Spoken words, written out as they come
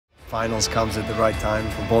Finals comes at the right time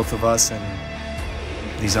for both of us,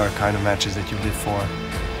 and these are kind of matches that you live for.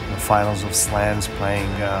 The finals of slams, playing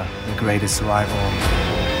the greatest rival.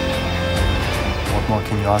 What more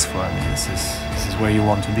can you ask for? I mean, this is where you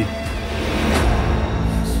want to be.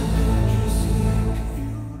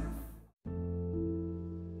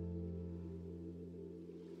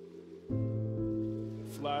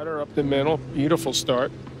 Flatter up the middle, beautiful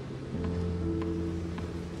start.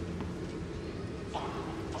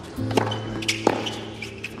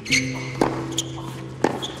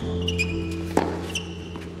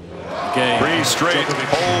 Game. 3 straight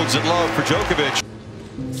holds at love for Djokovic.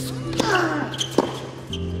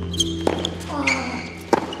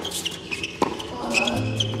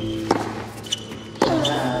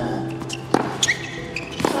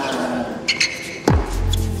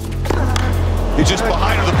 He's just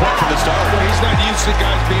behind the point from the start. Well, he's not used to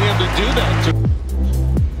guys being able to do that.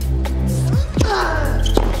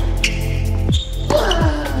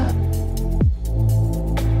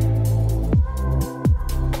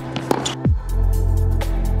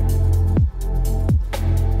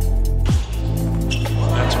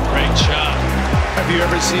 That's a great shot. Have you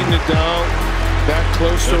ever seen Nadal that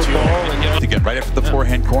close to a ball? And Again, right after the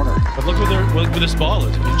forehand corner. But look where this ball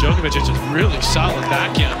is. I mean, Djokovic is just really solid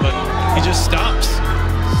backhand, but he just stops.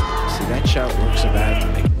 See, that shot works so bad.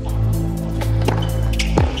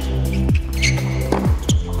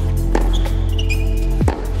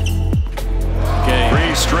 Game.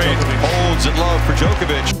 3 straight holds at love for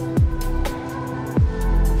Djokovic.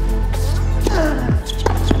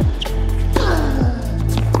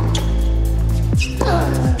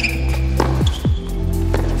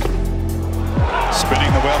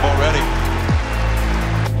 Spinning the web already.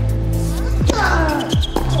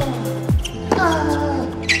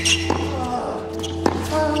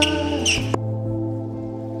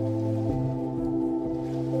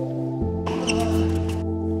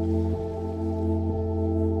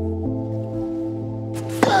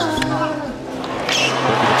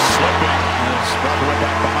 Slipping as Roger went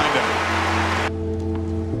back behind him.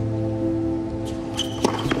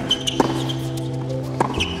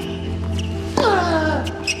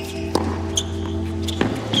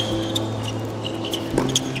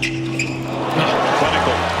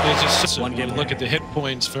 It's just one game. Look at the hit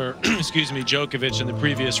points for, excuse me, Djokovic in the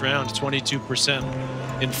previous round,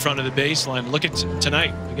 22% in front of the baseline. Look at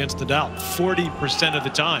tonight against Nadal, 40% of the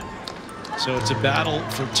time. So it's a battle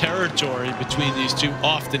for territory between these two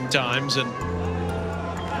oftentimes, and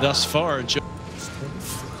thus far,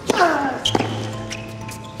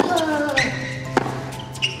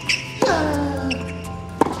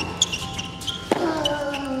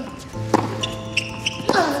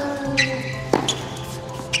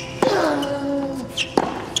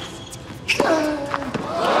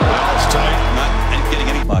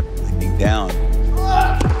 Down.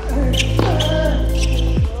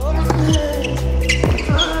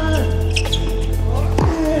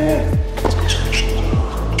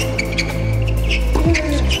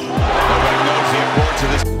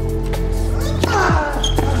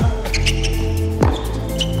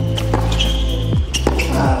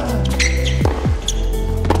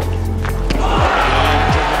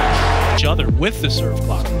 each other with the serve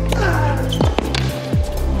clock.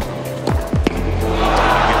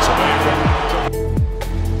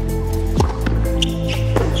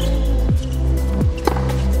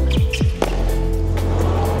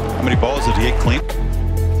 How many balls did he hit clean?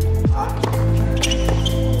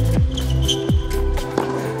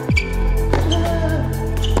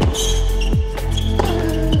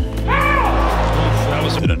 That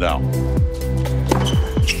was in and out.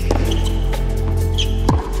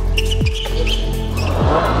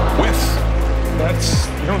 Whiff. that's,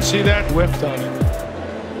 you don't see that whiffed on it.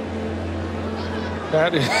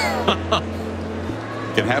 That is.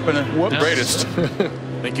 Can happen at the greatest.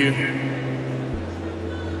 Thank you.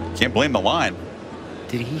 Can't blame the line.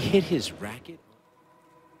 Did he hit his racket?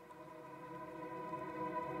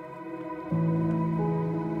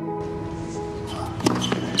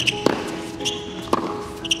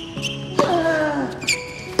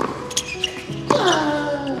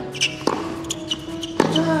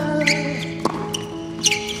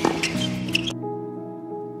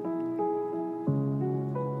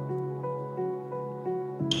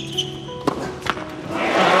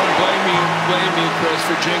 Chris,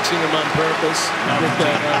 for jinxing him on purpose. With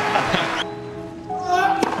that,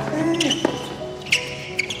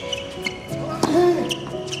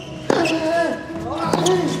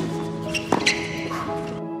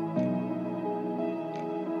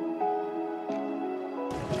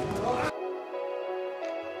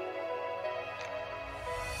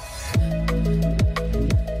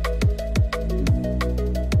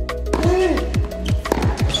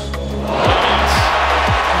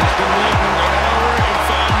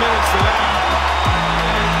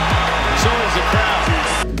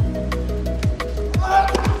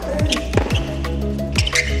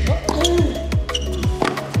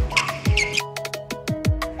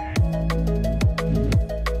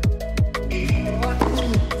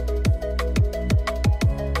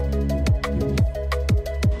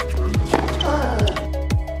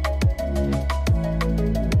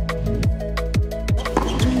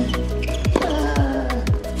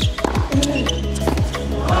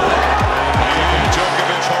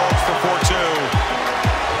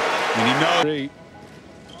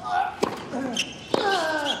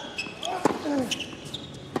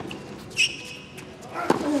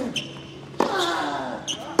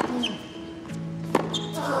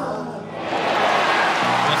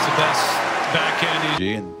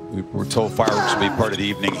 told fireworks will be part of the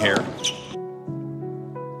evening here.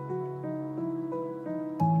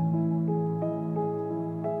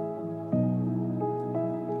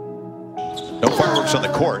 No fireworks on the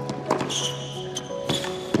court.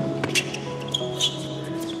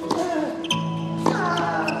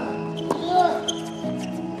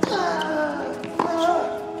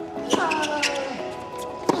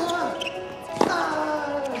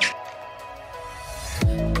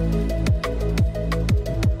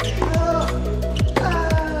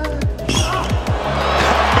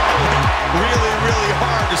 Really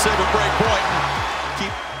hard to save a break point.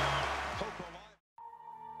 Keep hope alive.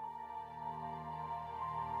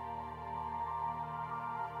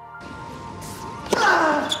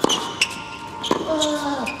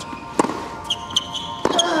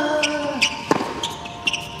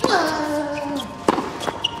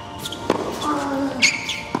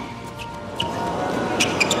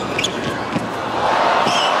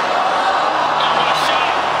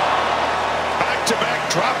 Back-to-back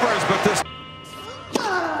droppers, but this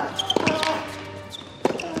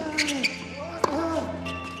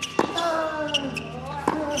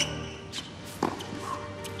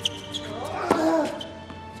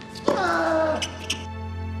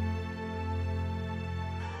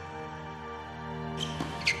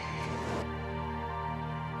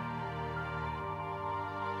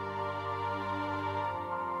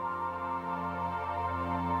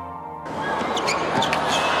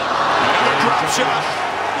shot,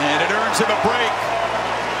 and it earns him a break.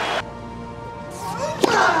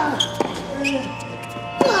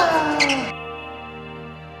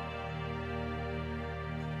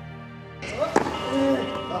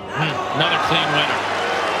 Another clean winner.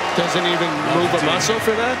 Doesn't even move a muscle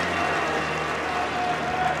for that.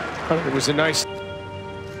 It was a nice.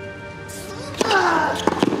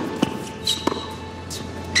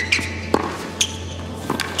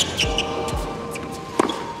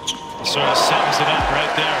 Sort of sums it up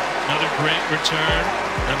right there. Another great return,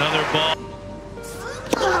 another ball.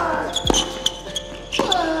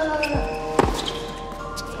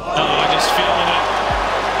 Oh, just feeling it.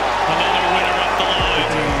 Another winner up the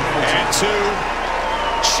line. And 2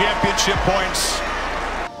 championship points.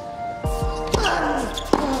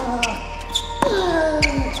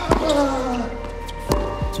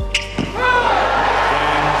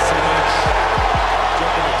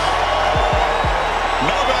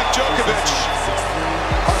 Djokovic,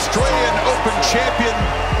 Australian Open champion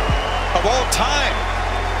of all time.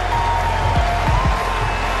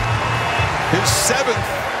 His 7th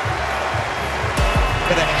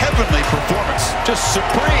in a heavenly performance, just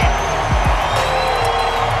supreme.